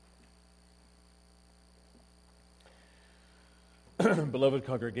Beloved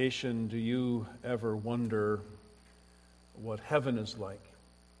congregation, do you ever wonder what heaven is like?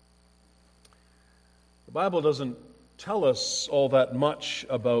 The Bible doesn't tell us all that much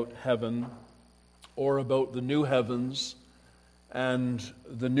about heaven or about the new heavens and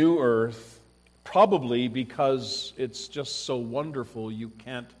the new earth, probably because it's just so wonderful you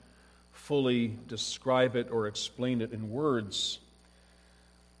can't fully describe it or explain it in words.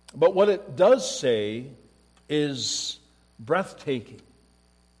 But what it does say is breathtaking.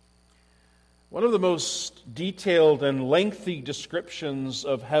 One of the most detailed and lengthy descriptions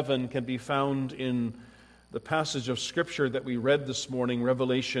of heaven can be found in the passage of Scripture that we read this morning,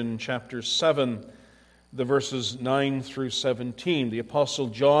 Revelation chapter 7, the verses 9 through 17. The Apostle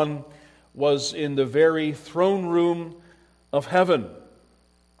John was in the very throne room of heaven.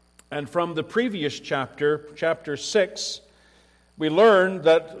 And from the previous chapter, chapter 6, we learn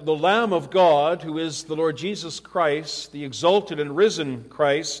that the Lamb of God, who is the Lord Jesus Christ, the exalted and risen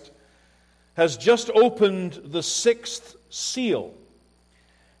Christ, has just opened the sixth seal.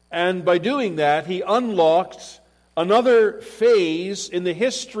 And by doing that, he unlocked another phase in the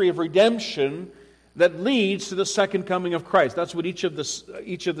history of redemption that leads to the second coming of Christ. That's what each of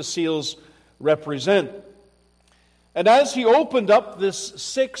the seals represent. And as he opened up this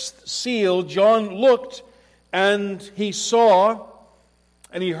sixth seal, John looked and he saw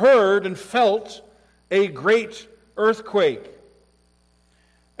and he heard and felt a great earthquake.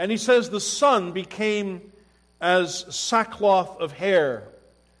 And he says the sun became as sackcloth of hair,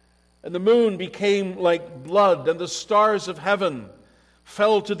 and the moon became like blood, and the stars of heaven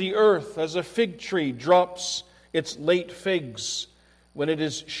fell to the earth as a fig tree drops its late figs when it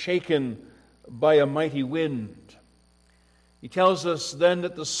is shaken by a mighty wind. He tells us then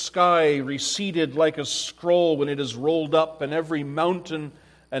that the sky receded like a scroll when it is rolled up, and every mountain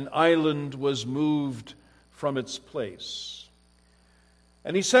and island was moved from its place.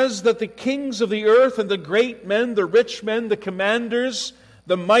 And he says that the kings of the earth and the great men, the rich men, the commanders,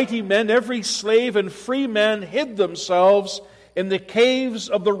 the mighty men, every slave and free man hid themselves in the caves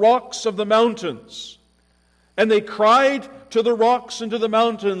of the rocks of the mountains. And they cried to the rocks and to the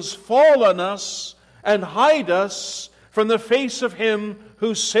mountains, "Fall on us and hide us from the face of him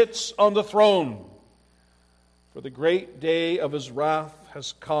who sits on the throne. For the great day of his wrath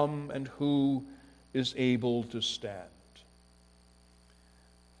has come, and who is able to stand?"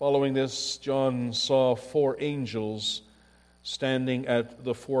 Following this, John saw four angels standing at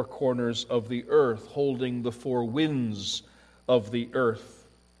the four corners of the earth, holding the four winds of the earth.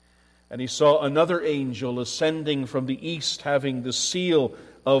 And he saw another angel ascending from the east, having the seal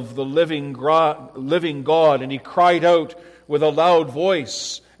of the living God, and he cried out with a loud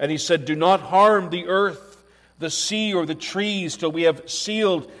voice, and he said, "Do not harm the earth, the sea, or the trees, till we have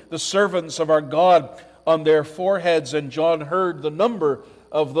sealed the servants of our God on their foreheads." And John heard the number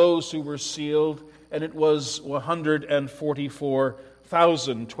of those who were sealed, and it was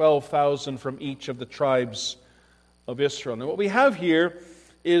 144,000, 12,000 from each of the tribes of Israel. Now what we have here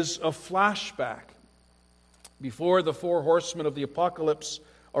is a flashback before the four horsemen of the apocalypse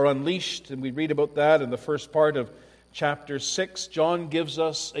are unleashed, and we read about that in the first part of chapter 6. John gives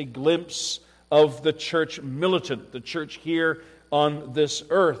us a glimpse of the church militant, the church here on this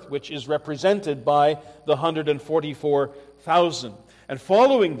earth, which is represented by the 144,000. And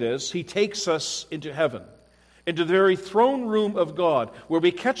following this, he takes us into heaven, into the very throne room of God, where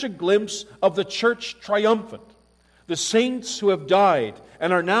we catch a glimpse of the church triumphant, the saints who have died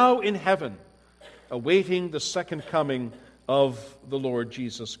and are now in heaven, awaiting the second coming of the Lord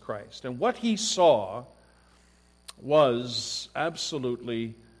Jesus Christ. And what he saw was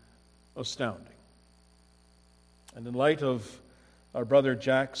absolutely astounding. And in light of our brother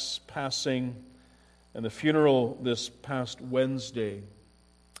Jack's passing and the funeral this past Wednesday,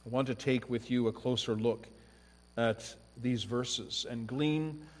 I want to take with you a closer look at these verses and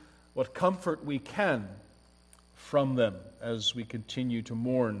glean what comfort we can from them as we continue to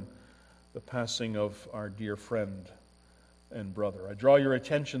mourn the passing of our dear friend and brother. I draw your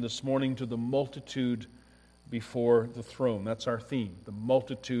attention this morning to the multitude before the throne. That's our theme, the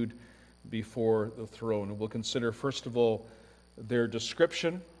multitude before the throne. And we'll consider, first of all, their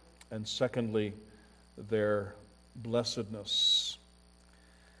description, and secondly, their blessedness.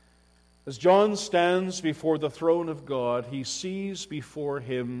 As John stands before the throne of God, he sees before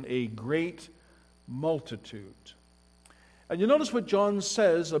him a great multitude. And you notice what John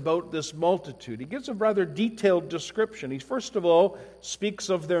says about this multitude. He gives a rather detailed description. He first of all speaks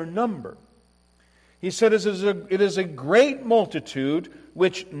of their number. He said it is a great multitude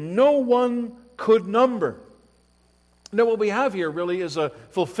which no one could number. Now what we have here really is a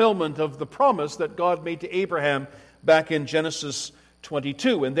fulfillment of the promise that God made to Abraham back in Genesis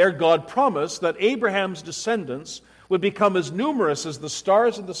 22. And there God promised that Abraham's descendants would become as numerous as the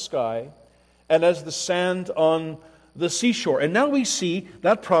stars in the sky and as the sand on the seashore. And now we see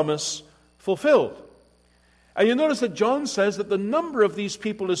that promise fulfilled. And you notice that John says that the number of these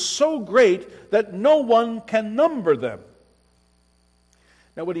people is so great that no one can number them.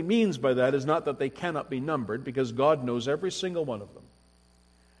 Now what he means by that is not that they cannot be numbered, because God knows every single one of them.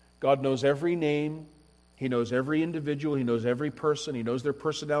 God knows every name. He knows every individual. He knows every person. He knows their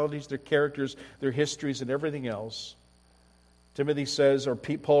personalities, their characters, their histories, and everything else. Timothy says, or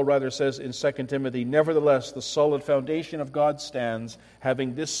Paul rather says in 2 Timothy, "Nevertheless, the solid foundation of God stands,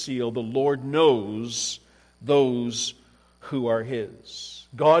 having this seal, the Lord knows those who are His."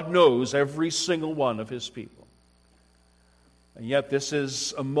 God knows every single one of His people. And yet this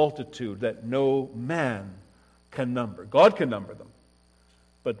is a multitude that no man can number. God can number them,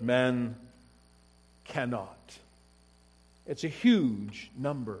 but man cannot. It's a huge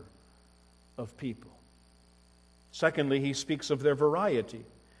number of people. Secondly, he speaks of their variety.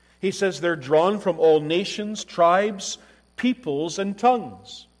 He says they're drawn from all nations, tribes, peoples, and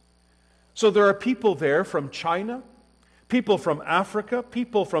tongues. So there are people there from China, people from Africa,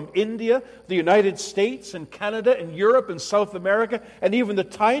 people from India, the United States and Canada and Europe and South America, and even the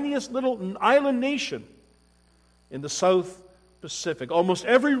tiniest little island nation in the South Pacific. Almost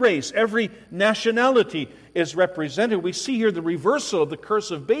every race, every nationality is represented. We see here the reversal of the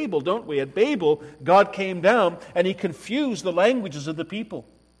curse of Babel, don't we? At Babel, God came down and He confused the languages of the people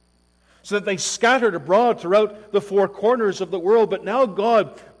so that they scattered abroad throughout the four corners of the world. But now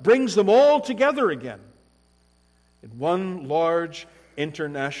God brings them all together again in one large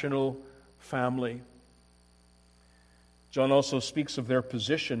international family. John also speaks of their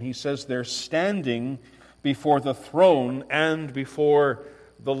position. He says they're standing before the throne and before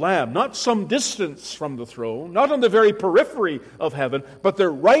the Lamb. Not some distance from the throne, not on the very periphery of heaven, but they're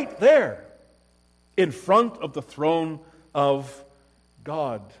right there in front of the throne of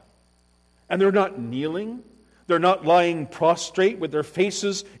God. And they're not kneeling. They're not lying prostrate with their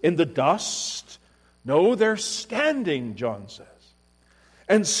faces in the dust. No, they're standing, John says.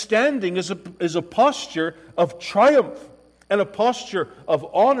 And standing is a posture of triumph and a posture of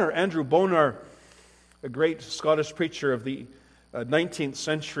honor. Andrew Bonar, a great Scottish preacher of the 19th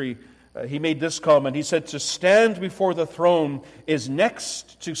century, he made this comment. He said, "To stand before the throne is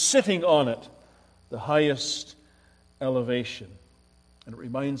next to sitting on it, the highest elevation." And it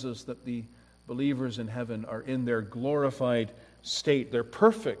reminds us that the believers in heaven are in their glorified state. They're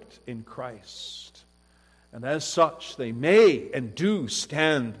perfect in Christ. And as such, they may and do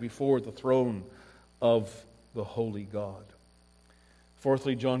stand before the throne of the holy God.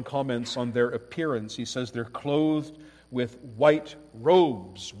 Fourthly, John comments on their appearance. He says they're clothed with white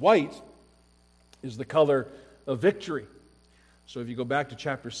robes. White is the color of victory. So if you go back to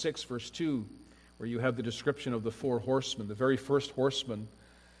chapter 6, verse 2, where you have the description of the four horsemen, the very first horseman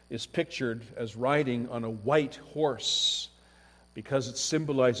is pictured as riding on a white horse because it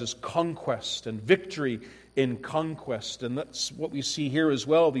symbolizes conquest and victory in conquest. And that's what we see here as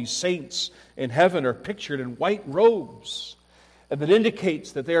well. These saints in heaven are pictured in white robes. And that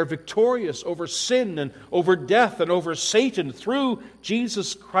indicates that they are victorious over sin and over death and over Satan through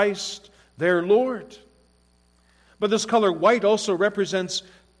Jesus Christ, their Lord. But this color white also represents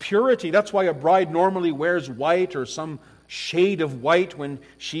purity. That's why a bride normally wears white or some shade of white when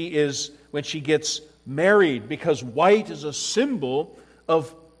she gets married, because white is a symbol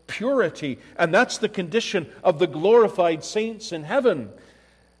of purity. And that's the condition of the glorified saints in heaven.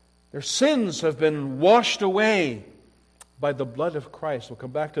 Their sins have been washed away by the blood of Christ. We'll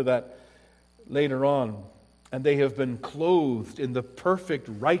come back to that later on. And they have been clothed in the perfect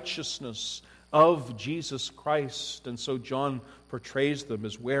righteousness of Jesus Christ. And so John portrays them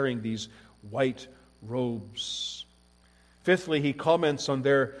as wearing these white robes. Fifthly, he comments on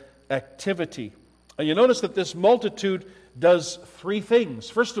their activity. And you notice that this multitude does three things.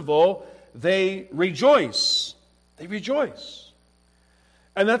 First of all, they rejoice. They rejoice.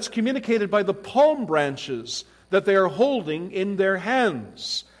 And that's communicated by the palm branches that they are holding in their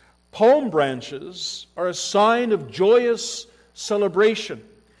hands. Palm branches are a sign of joyous celebration.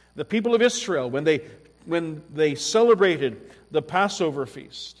 The people of Israel, when they celebrated the Passover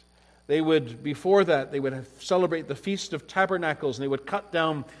feast, before that, they would celebrate the Feast of Tabernacles, and they would cut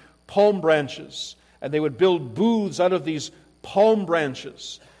down palm branches, and they would build booths out of these palm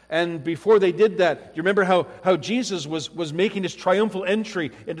branches. And before they did that, you remember how Jesus was making his triumphal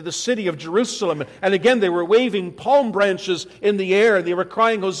entry into the city of Jerusalem. And again, they were waving palm branches in the air. And they were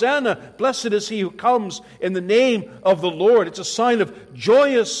crying, "Hosanna, blessed is he who comes in the name of the Lord." It's a sign of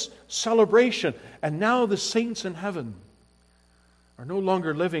joyous celebration. And now the saints in heaven are no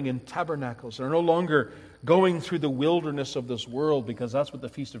longer living in tabernacles, are no longer going through the wilderness of this world, because that's what the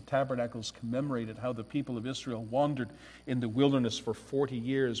Feast of Tabernacles commemorated, how the people of Israel wandered in the wilderness for 40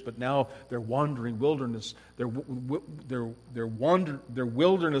 years. But now their wandering wilderness, their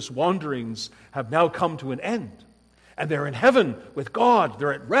wilderness wanderings have now come to an end. And they're in heaven with God.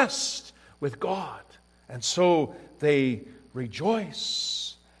 They're at rest with God. And so they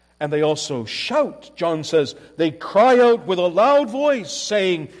rejoice. And they also shout. John says, they cry out with a loud voice,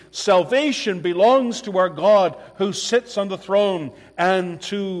 saying, salvation belongs to our God who sits on the throne and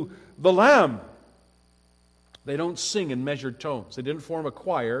to the Lamb. They don't sing in measured tones. They didn't form a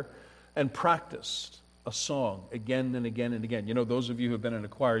choir and practiced a song again and again and again. You know, those of you who have been in a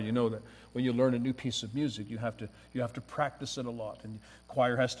choir, you know that when you learn a new piece of music, you have to practice it a lot. And the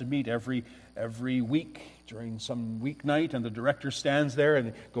choir has to meet every week during some weeknight, and the director stands there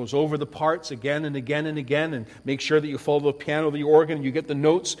and goes over the parts again and again and again, and make sure that you follow the piano, the organ, and you get the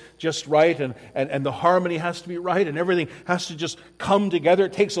notes just right, and the harmony has to be right, and everything has to just come together.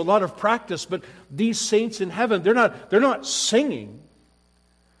 It takes a lot of practice. But these saints in heaven, they're not singing.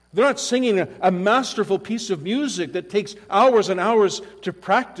 They're not singing a masterful piece of music that takes hours and hours to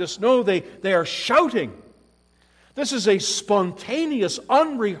practice. No, they are shouting. This is a spontaneous,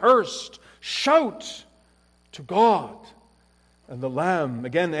 unrehearsed shout to God and the Lamb.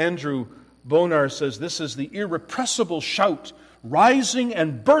 Again, Andrew Bonar says this is the irrepressible shout rising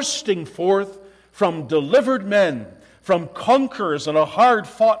and bursting forth from delivered men, from conquerors in a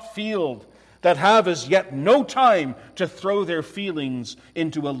hard-fought field, that have as yet no time to throw their feelings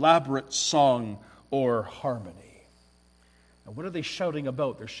into elaborate song or harmony. Now, what are they shouting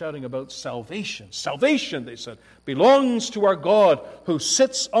about? They're shouting about salvation. Salvation, they said, belongs to our God who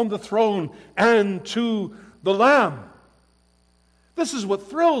sits on the throne and to the Lamb. This is what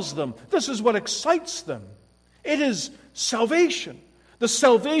thrills them. This is what excites them. It is salvation. The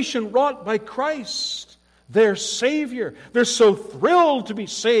salvation wrought by Christ, their Savior. They're so thrilled to be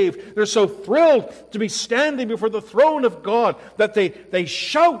saved. They're so thrilled to be standing before the throne of God that they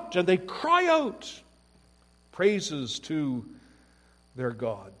shout and they cry out praises to their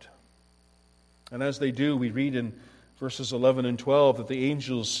God. And as they do, we read in verses 11 and 12 that the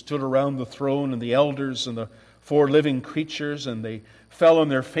angels stood around the throne, and the elders and the four living creatures, and they fell on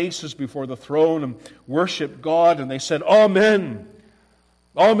their faces before the throne and worshiped God, and they said, Amen.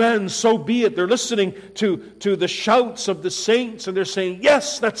 Amen, so be it. They're listening to the shouts of the saints, and they're saying,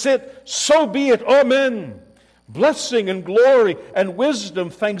 yes, that's it, so be it, amen. Blessing and glory and wisdom,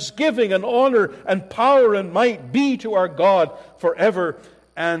 thanksgiving and honor and power and might be to our God forever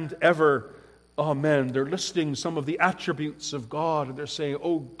and ever. Amen. They're listing some of the attributes of God, and they're saying,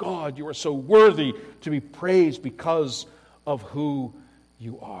 oh God, you are so worthy to be praised because of who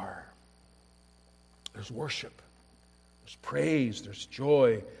you are. There's worship. There's praise, there's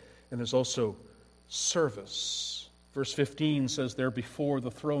joy, and there's also service. Verse 15 says, they're before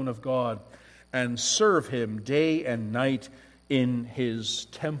the throne of God and serve Him day and night in His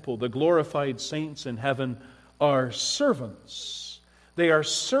temple. The glorified saints in heaven are servants. They are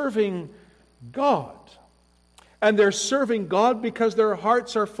serving God. And they're serving God because their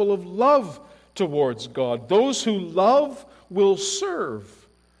hearts are full of love towards God. Those who love will serve.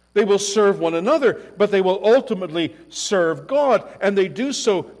 They will serve one another, but they will ultimately serve God. And they do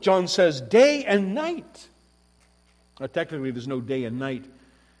so, John says, day and night. Now, technically, there's no day and night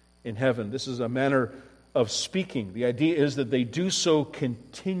in heaven. This is a manner of speaking. The idea is that they do so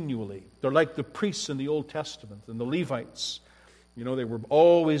continually. They're like the priests in the Old Testament and the Levites. You know, they were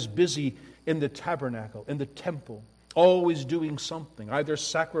always busy in the tabernacle, in the temple, always doing something, either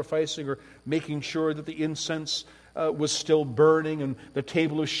sacrificing or making sure that the incense was still burning, and the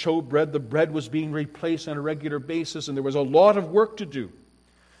table of showbread, the bread was being replaced on a regular basis, and there was a lot of work to do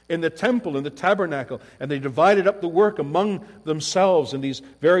in the temple, in the tabernacle, and they divided up the work among themselves in these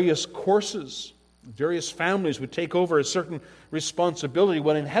various courses. Various families would take over a certain responsibility,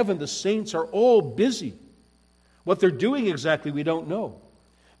 when in heaven the saints are all busy. What they're doing exactly, we don't know.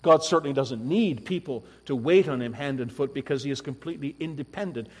 God certainly doesn't need people to wait on Him hand and foot, because He is completely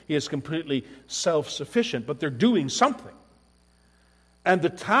independent. He is completely self-sufficient. But they're doing something. And the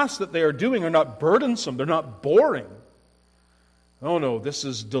tasks that they are doing are not burdensome. They're not boring. Oh no, this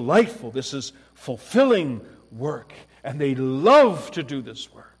is delightful. This is fulfilling work. And they love to do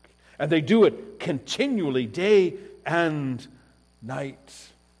this work. And they do it continually, day and night.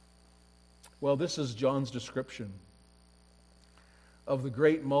 Well, this is John's description of the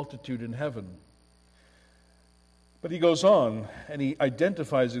great multitude in heaven. But he goes on, and he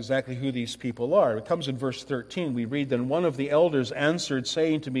identifies exactly who these people are. It comes in verse 13. We read, "Then one of the elders answered,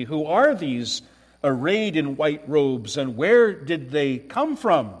 saying to me, 'Who are these arrayed in white robes, and where did they come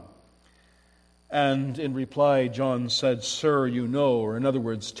from?' And in reply, John said, 'Sir, you know,' or in other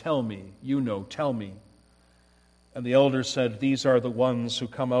words, 'Tell me, you know, tell me.' And the elder said, 'These are the ones who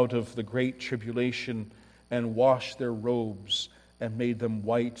come out of the great tribulation and washed their robes and made them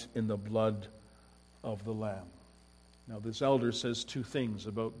white in the blood of the Lamb.'" Now, this elder says two things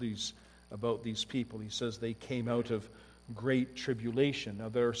about these people. He says they came out of great tribulation. Now,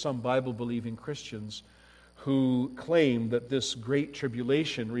 there are some Bible-believing Christians who claim that this great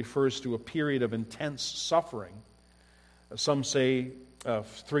tribulation refers to a period of intense suffering. Some say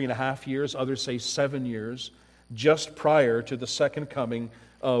 3.5 years, others say 7 years, just prior to the second coming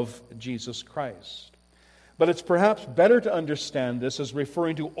of Jesus Christ. But it's perhaps better to understand this as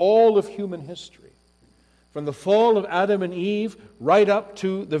referring to all of human history, from the fall of Adam and Eve right up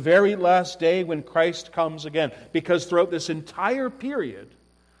to the very last day when Christ comes again. Because throughout this entire period,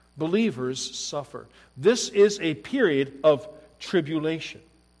 believers suffer. This is a period of tribulation.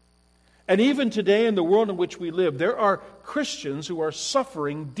 And even today in the world in which we live, there are Christians who are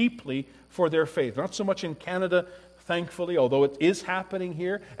suffering deeply for their faith. Not so much in Canada, thankfully, although it is happening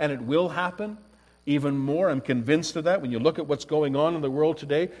here, and it will happen even more. I'm convinced of that. When you look at what's going on in the world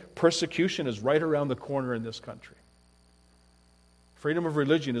today, persecution is right around the corner in this country. Freedom of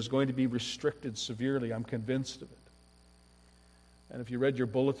religion is going to be restricted severely. I'm convinced of it. And if you read your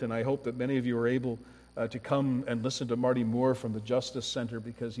bulletin, I hope that many of you are able to come and listen to Marty Moore from the Justice Center,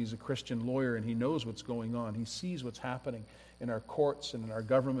 because he's a Christian lawyer and he knows what's going on. He sees what's happening in our courts and in our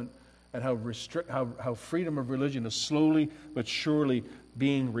government, and how freedom of religion is slowly but surely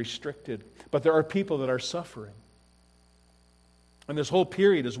being restricted. But there are people that are suffering. And this whole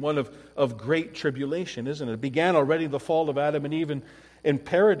period is one of great tribulation, isn't it? It began already the fall of Adam and Eve in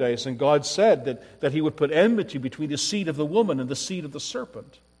paradise, and God said that He would put enmity between the seed of the woman and the seed of the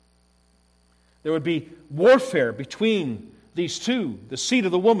serpent. There would be warfare between these two, the seed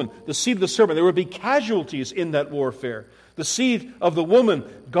of the woman, the seed of the serpent. There would be casualties in that warfare. The seed of the woman,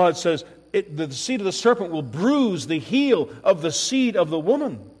 God says, the seed of the serpent will bruise the heel of the seed of the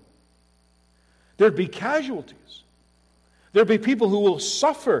woman. There'd be casualties. There'd be people who will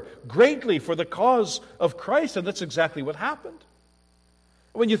suffer greatly for the cause of Christ, and that's exactly what happened.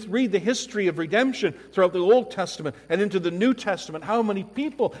 When you read the history of redemption throughout the Old Testament and into the New Testament, how many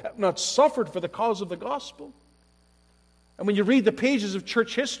people have not suffered for the cause of the gospel? And when you read the pages of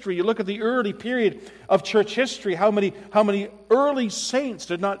church history, you look at the early period of church history, how many early saints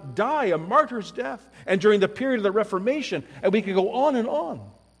did not die a martyr's death, and during the period of the Reformation, and we can go on and on.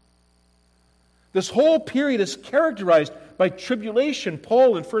 This whole period is characterized by tribulation.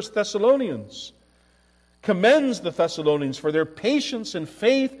 Paul in 1 Thessalonians commends the Thessalonians for their patience and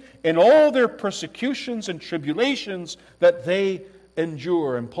faith in all their persecutions and tribulations that they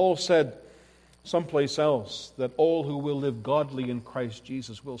endure. And Paul said someplace else that all who will live godly in Christ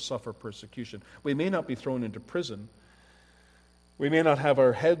Jesus will suffer persecution. We may not be thrown into prison. We may not have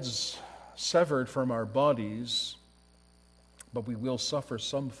our heads severed from our bodies, but we will suffer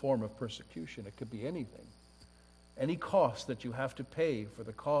some form of persecution. It could be anything. Any cost that you have to pay for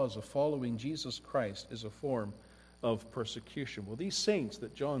the cause of following Jesus Christ is a form of persecution. Well, these saints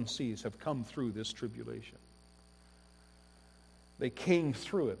that John sees have come through this tribulation. They came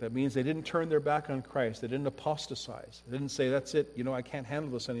through it. That means they didn't turn their back on Christ. They didn't apostatize. They didn't say, "That's it. I can't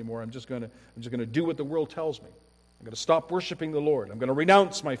handle this anymore. I'm just going to do what the world tells me. I'm going to stop worshiping the Lord. I'm going to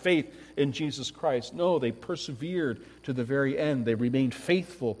renounce my faith in Jesus Christ." No, they persevered to the very end. They remained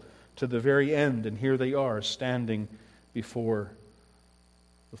faithful to the very end, and here they are standing before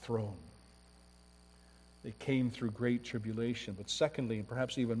the throne. They came through great tribulation. But secondly, and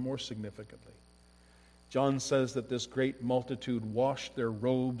perhaps even more significantly, John says that this great multitude washed their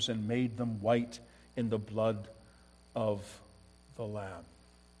robes and made them white in the blood of the Lamb.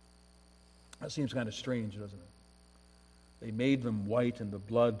 That seems kind of strange, doesn't it? They made them white in the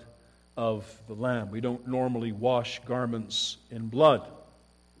blood of the Lamb. We don't normally wash garments in blood,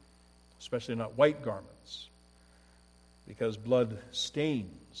 especially not white garments, because blood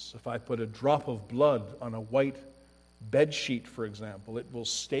stains. If I put a drop of blood on a white bed sheet, for example, it will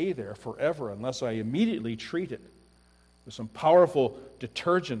stay there forever unless I immediately treat it with some powerful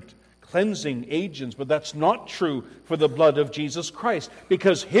detergent, cleansing agents. But that's not true for the blood of Jesus Christ,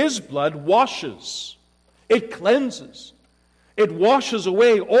 because His blood washes. It cleanses. It washes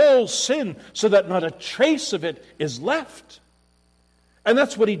away all sin so that not a trace of it is left. And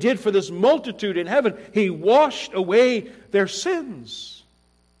that's what He did for this multitude in heaven. He washed away their sins.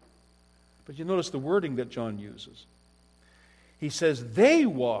 But you notice the wording that John uses. He says, they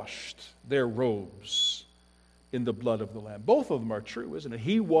washed their robes in the blood of the Lamb. Both of them are true, isn't it?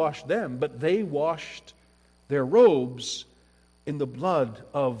 He washed them, but they washed their robes in the blood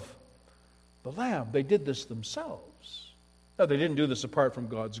of the Lamb. They did this themselves. Now, they didn't do this apart from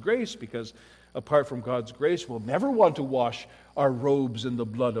God's grace, because apart from God's grace, we'll never want to wash our robes in the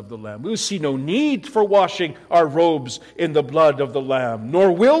blood of the Lamb. We see no need for washing our robes in the blood of the Lamb,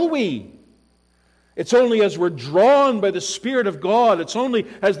 nor will we. It's only as we're drawn by the Spirit of God, it's only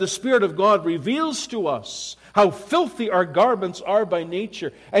as the Spirit of God reveals to us how filthy our garments are by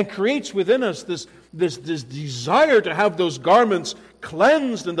nature and creates within us this desire to have those garments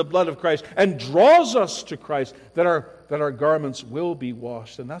cleansed in the blood of Christ and draws us to Christ, that our garments will be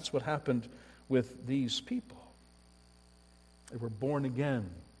washed. And that's what happened with these people. They were born again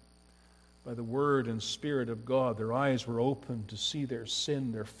by the Word and Spirit of God. Their eyes were opened to see their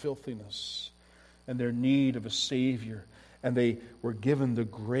sin, their filthiness, and their need of a Savior. And they were given the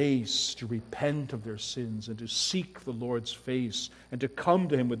grace to repent of their sins and to seek the Lord's face and to come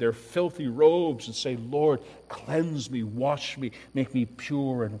to Him with their filthy robes and say, Lord, cleanse me, wash me, make me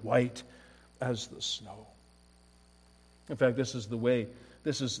pure and white as the snow. In fact, this is the way,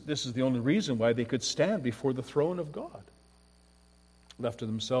 this is the only reason why they could stand before the throne of God. Left to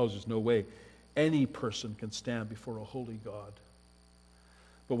themselves, there's no way any person can stand before a holy God.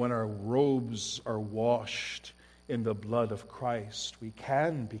 But when our robes are washed in the blood of Christ, we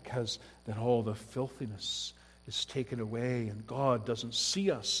can, because then all the filthiness is taken away, and God doesn't see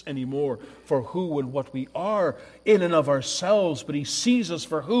us anymore for who and what we are in and of ourselves, but He sees us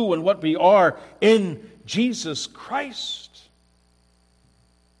for who and what we are in Jesus Christ.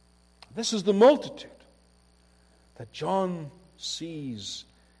 This is the multitude that John sees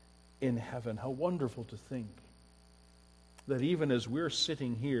in heaven. How wonderful to think that even as we're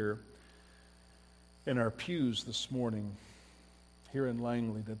sitting here in our pews this morning, here in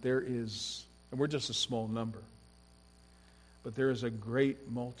Langley, that there is, and we're just a small number, but there is a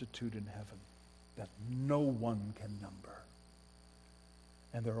great multitude in heaven that no one can number.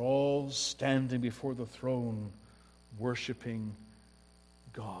 And they're all standing before the throne, worshiping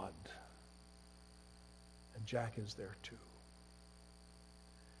God. And Jack is there too.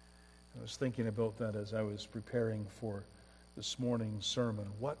 I was thinking about that as I was preparing for this morning's sermon.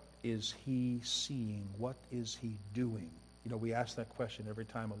 What is he seeing? What is he doing? You know, we ask that question every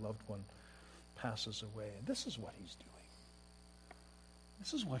time a loved one passes away. And this is what he's doing.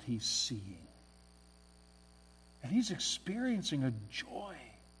 This is what he's seeing. And he's experiencing a joy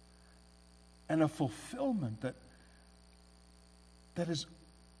and a fulfillment that is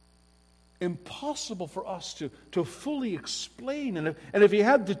impossible for us to fully explain. And if he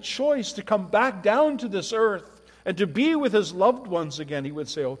had the choice to come back down to this earth and to be with his loved ones again, he would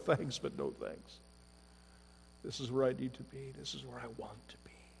say, oh, thanks, but no thanks. This is where I need to be. This is where I want to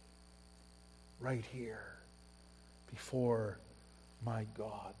be. Right here, before my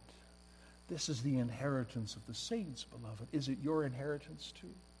God. This is the inheritance of the saints, beloved. Is it your inheritance too?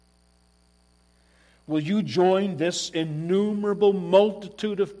 Will you join this innumerable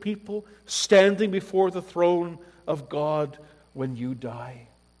multitude of people standing before the throne of God when you die?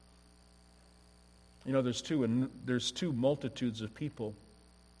 You know, there's two multitudes of people.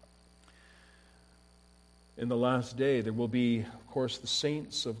 In the last day, there will be, of course, the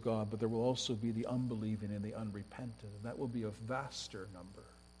saints of God, but there will also be the unbelieving and the unrepentant, and that will be a vaster number.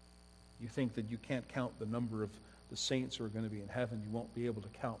 You think that you can't count the number of the saints who are going to be in heaven, you won't be able to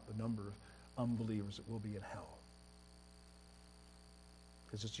count the number of unbelievers that will be in hell.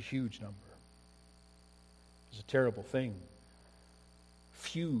 Because it's a huge number. It's a terrible thing.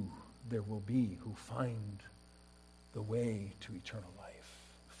 Few there will be who find the way to eternal life.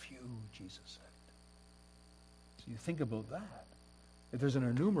 Few, Jesus said. So you think about that. If there's an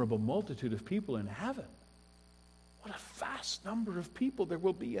innumerable multitude of people in heaven, what a vast number of people there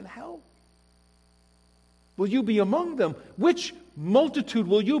will be in hell. Will you be among them? Which multitude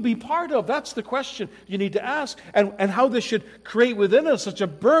will you be part of? That's the question you need to ask. And how this should create within us such a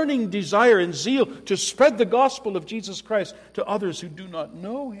burning desire and zeal to spread the gospel of Jesus Christ to others who do not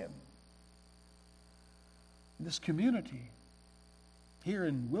know Him. In this community, here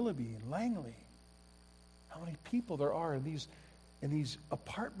in Willoughby and Langley, how many people there are in these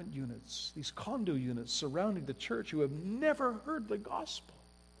apartment units, these condo units surrounding the church who have never heard the gospel.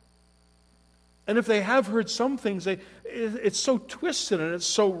 And if they have heard some things, it's so twisted and it's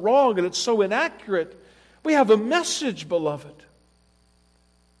so wrong and it's so inaccurate. We have a message, beloved.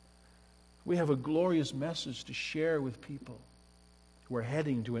 We have a glorious message to share with people who are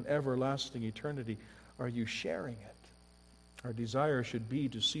heading to an everlasting eternity. Are you sharing it? Our desire should be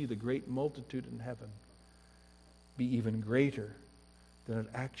to see the great multitude in heaven be even greater than it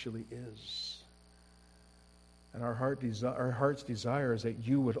actually is. And our heart's desire is that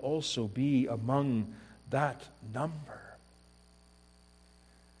you would also be among that number.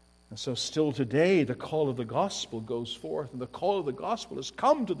 And so still today, the call of the gospel goes forth, and the call of the gospel is,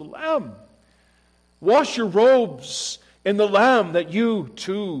 come to the Lamb. Wash your robes in the Lamb, that you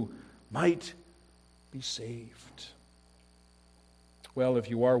too might be saved. Well, if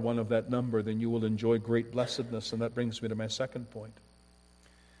you are one of that number, then you will enjoy great blessedness, and that brings me to my second point.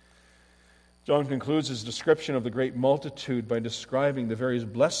 John concludes his description of the great multitude by describing the various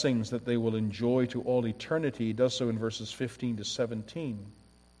blessings that they will enjoy to all eternity. He does so in verses 15 to 17.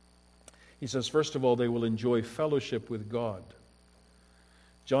 He says, first of all, they will enjoy fellowship with God.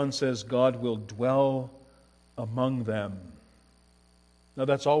 John says God will dwell among them. Now,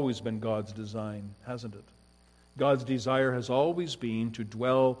 that's always been God's design, hasn't it? God's desire has always been to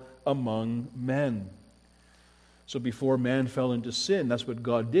dwell among men. So before man fell into sin, that's what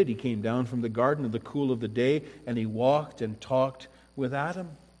God did. He came down from the garden in the cool of the day, and he walked and talked with Adam.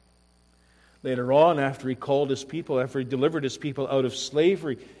 Later on, after he called his people, after he delivered his people out of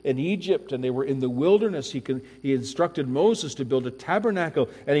slavery in Egypt, and they were in the wilderness, he instructed Moses to build a tabernacle,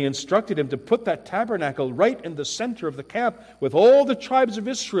 and he instructed him to put that tabernacle right in the center of the camp with all the tribes of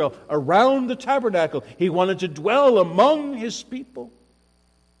Israel around the tabernacle. He wanted to dwell among his people.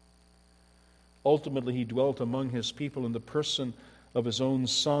 Ultimately, he dwelt among his people in the person of his own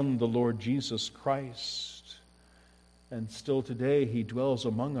Son, the Lord Jesus Christ. And still today, he dwells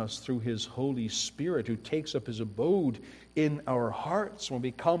among us through his Holy Spirit, who takes up his abode in our hearts when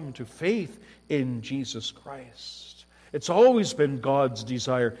we come to faith in Jesus Christ. It's always been God's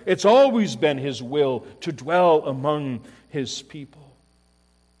desire. It's always been his will to dwell among his people.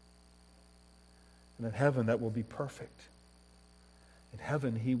 And in heaven, that will be perfect. In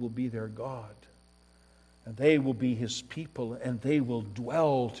heaven, he will be their God. And they will be his people, and they will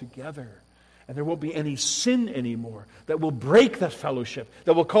dwell together. And there won't be any sin anymore that will break that fellowship,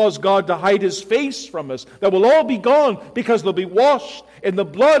 that will cause God to hide his face from us. That will all be gone because they'll be washed in the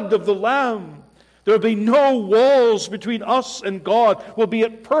blood of the Lamb. There will be no walls between us and God. We'll be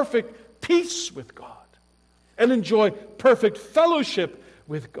at perfect peace with God and enjoy perfect fellowship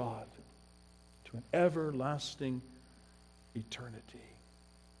with God to an everlasting eternity.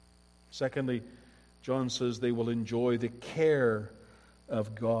 Secondly, John says they will enjoy the care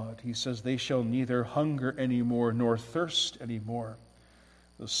of God. He says they shall neither hunger anymore nor thirst anymore.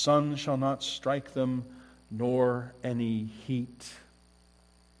 The sun shall not strike them, nor any heat.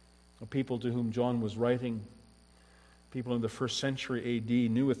 The people to whom John was writing, people in the first century A.D.,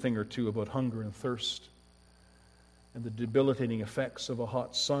 knew a thing or two about hunger and thirst and the debilitating effects of a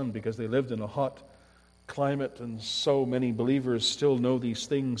hot sun, because they lived in a hot climate, and so many believers still know these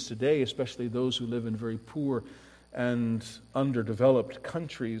things today, especially those who live in very poor and underdeveloped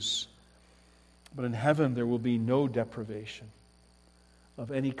countries. But in heaven there will be no deprivation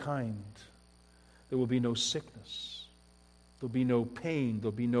of any kind. There will be no sickness. There will be no pain.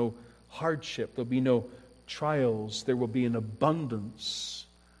 There will be no hardship. There will be no trials. There will be an abundance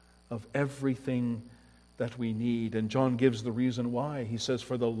of everything that we need. And John gives the reason why. He says,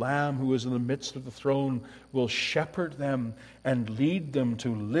 for the Lamb who is in the midst of the throne will shepherd them and lead them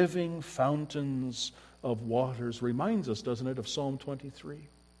to living fountains of waters. Reminds us, doesn't it, of Psalm 23.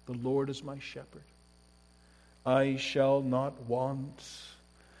 The Lord is my shepherd. I shall not want.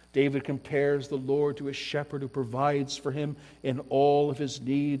 David compares the Lord to a shepherd who provides for him in all of his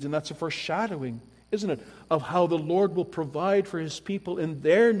needs. And that's a foreshadowing, isn't it, of how the Lord will provide for his people in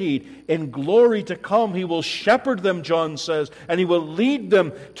their need. In glory to come, he will shepherd them, John says, and he will lead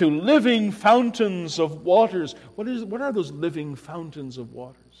them to living fountains of waters. What are those living fountains of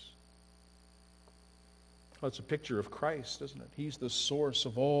waters? Well, it's a picture of Christ, isn't it? He's the source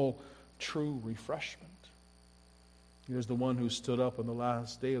of all true refreshment. Here's the one who stood up on the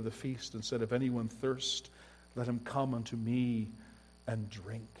last day of the feast and said, if anyone thirst, let him come unto me and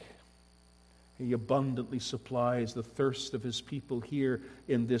drink. He abundantly supplies the thirst of his people here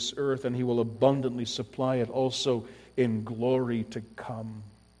in this earth, and he will abundantly supply it also in glory to come.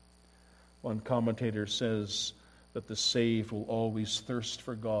 One commentator says that the saved will always thirst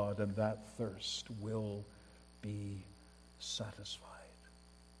for God, and that thirst will be satisfied.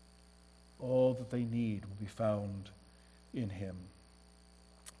 All that they need will be found in him.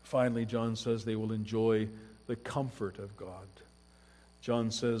 Finally, John says they will enjoy the comfort of God.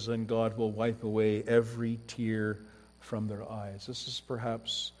 John says, and God will wipe away every tear from their eyes. This is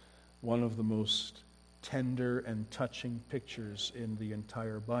perhaps one of the most tender and touching pictures in the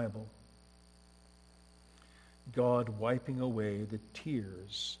entire Bible. God wiping away the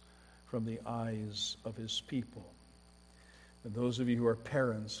tears from the eyes of his people. And those of you who are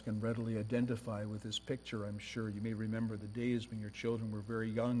parents can readily identify with this picture, I'm sure. You may remember the days when your children were very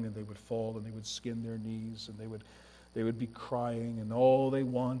young and they would fall and they would skin their knees and they would be crying, and all they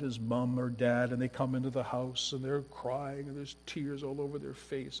want is mom or dad, and they come into the house and they're crying and there's tears all over their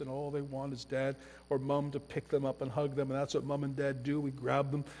face, and all they want is dad or mom to pick them up and hug them. And that's what mom and dad do. We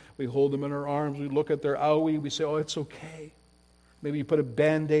grab them, we hold them in our arms, we look at their owie, we say, oh, it's okay. Maybe you put a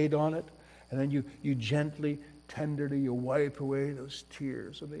Band-Aid on it, and then you gently, tenderly, you wipe away those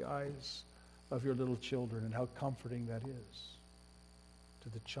tears from the eyes of your little children, and how comforting that is to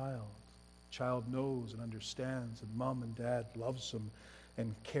the child. Child knows and understands, and mom and dad loves him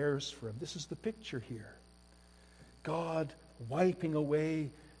and cares for him. This is the picture here. God wiping away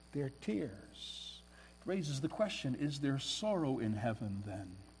their tears. It raises the question, is there sorrow in heaven then?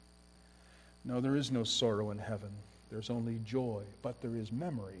 No, there is no sorrow in heaven. There's only joy, but there is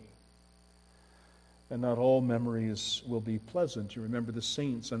memory. And not all memories will be pleasant. You remember the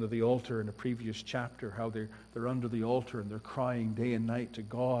saints under the altar in a previous chapter, how they're under the altar and they're crying day and night to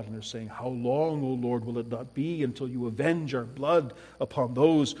God, and they're saying, how long, O Lord, will it not be until you avenge our blood upon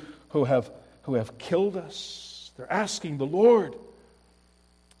those who have killed us? They're asking the Lord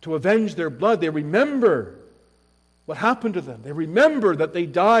to avenge their blood. They remember what happened to them. They remember that they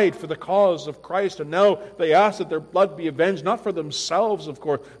died for the cause of Christ, and now they ask that their blood be avenged, not for themselves, of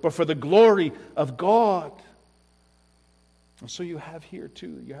course, but for the glory of God. And so you have here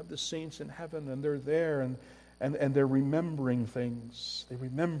too, you have the saints in heaven, and they're there, and they're remembering things. They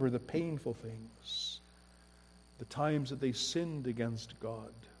remember the painful things, the times that they sinned against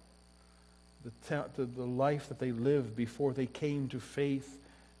God, the life that they lived before they came to faith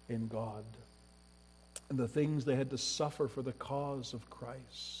in God, and the things they had to suffer for the cause of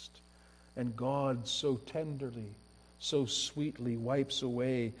Christ. And God so tenderly, so sweetly wipes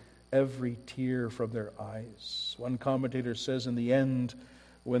away every tear from their eyes. One commentator says, in the end,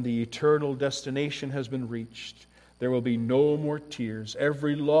 when the eternal destination has been reached, there will be no more tears.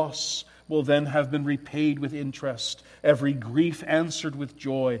 Every loss will then have been repaid with interest, every grief answered with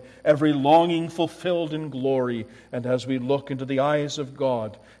joy, every longing fulfilled in glory. And as we look into the eyes of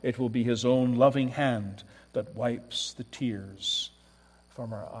God, it will be His own loving hand that wipes the tears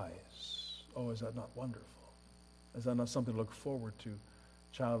from our eyes. Oh, is that not wonderful? Is that not something to look forward to,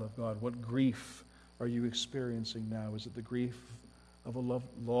 child of God? What grief are you experiencing now? Is it the grief of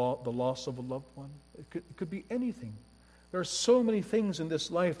the loss of a loved one? It could be anything. There are so many things in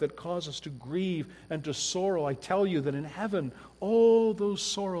this life that cause us to grieve and to sorrow. I tell you that in heaven, all those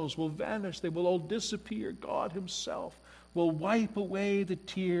sorrows will vanish. They will all disappear. God Himself will wipe away the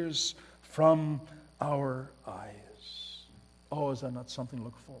tears from our eyes. Oh, is that not something to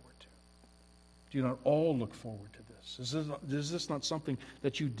look forward to? Do you not all look forward to this? Is this not something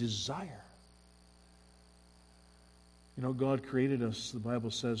that you desire? You know, God created us, the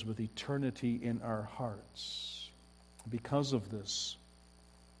Bible says, with eternity in our hearts. Because of this,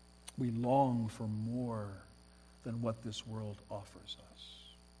 we long for more than what this world offers us.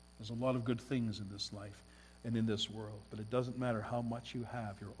 There's a lot of good things in this life and in this world, but it doesn't matter how much you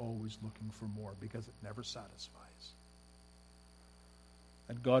have, you're always looking for more because it never satisfies.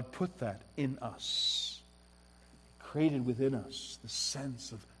 And God put that in us. He created within us the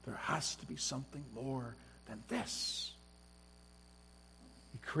sense of there has to be something more than this.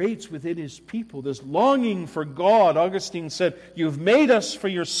 He creates within His people this longing for God. Augustine said, "You've made us for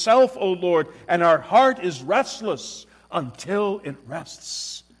yourself, O Lord, and our heart is restless until it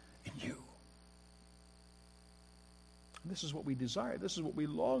rests in you." And this is what we desire. This is what we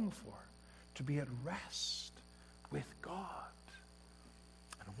long for, to be at rest with God.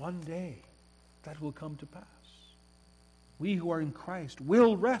 And one day, that will come to pass. We who are in Christ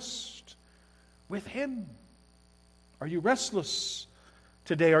will rest with Him. Are you restless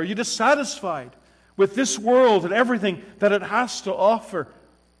today? Are you dissatisfied with this world and everything that it has to offer?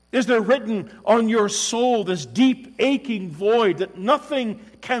 Is there written on your soul this deep aching void that nothing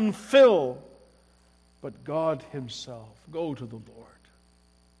can fill but God Himself? Go to the Lord.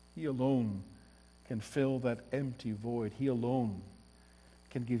 He alone can fill that empty void. He alone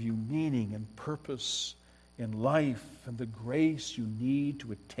can give you meaning and purpose in life and the grace you need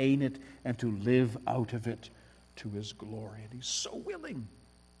to attain it and to live out of it to His glory. And He's so willing.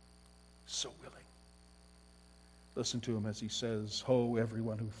 So willing. Listen to Him as He says, "Ho,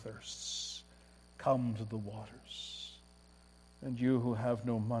 everyone who thirsts, come to the waters. And you who have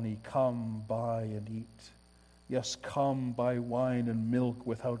no money, come buy and eat. Yes, come buy wine and milk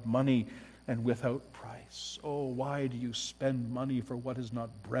without money and without price. Oh, why do you spend money for what is not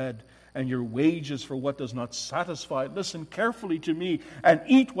bread, and your wages for what does not satisfy? Listen carefully to me, and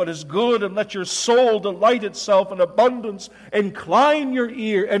eat what is good, and let your soul delight itself in abundance. Incline your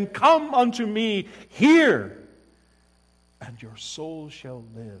ear, and come unto me. Hear, and your soul shall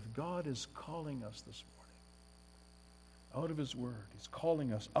live. God is calling us this morning out of His Word. He's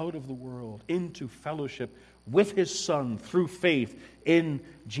calling us out of the world into fellowship with His Son through faith in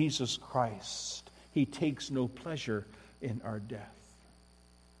Jesus Christ. He takes no pleasure in our death.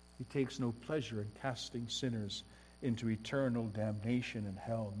 He takes no pleasure in casting sinners into eternal damnation in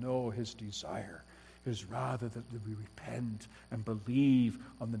hell. No, His desire is rather that we repent and believe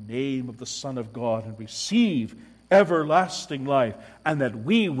on the name of the Son of God and receive everlasting life, and that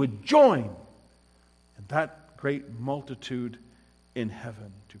we would join in that great multitude in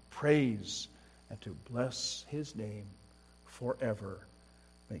heaven to praise and to bless His name forever.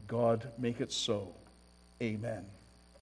 May God make it so. Amen.